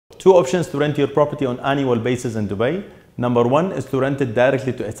two options to rent your property on annual basis in Dubai. Number one is to rent it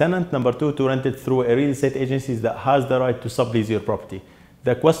directly to a tenant. Number two, to rent it through a real estate agency that has the right to sublease your property.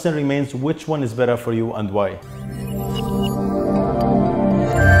 The question remains, which one is better for you and why?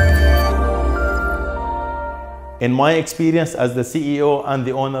 In my experience as the CEO and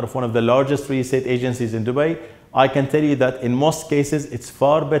the owner of one of the largest real estate agencies in Dubai, I can tell you that in most cases, it's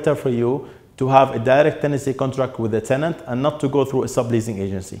far better for you to have a direct tenancy contract with a tenant and not to go through a subleasing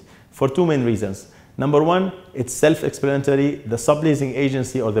agency for two main reasons. Number one, it's self-explanatory. The subleasing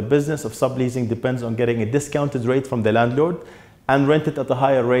agency or the business of subleasing depends on getting a discounted rate from the landlord and rent it at a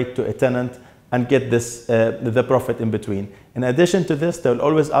higher rate to a tenant and get this the profit in between. In addition to this, they'll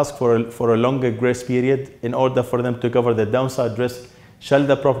always ask for a longer grace period in order for them to cover the downside risk shall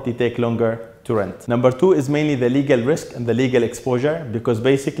the property take longer to rent. Number two is mainly the legal risk and the legal exposure, because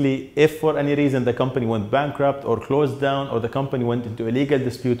basically if for any reason the company went bankrupt or closed down or the company went into a legal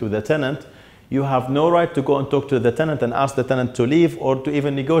dispute with the tenant, you have no right to go and talk to the tenant and ask the tenant to leave or to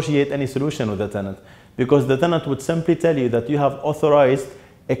even negotiate any solution with the tenant, because the tenant would simply tell you that you have authorized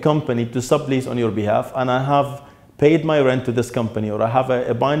a company to sublease on your behalf and I have paid my rent to this company or I have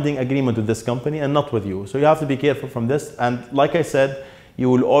a binding agreement with this company and not with you. So you have to be careful from this, and like I said, you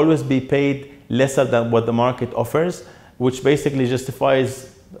will always be paid lesser than what the market offers, which basically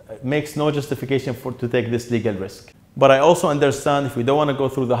makes no justification to take this legal risk. But I also understand if we don't want to go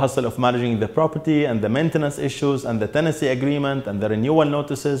through the hustle of managing the property and the maintenance issues and the tenancy agreement and the renewal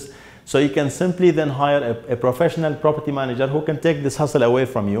notices, so you can simply then hire a professional property manager who can take this hustle away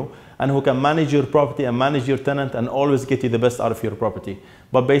from you and who can manage your property and manage your tenant and always get you the best out of your property.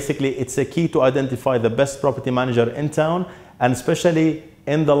 But basically, it's a key to identify the best property manager in town, and especially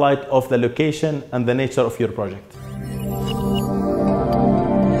in the light of the location and the nature of your project.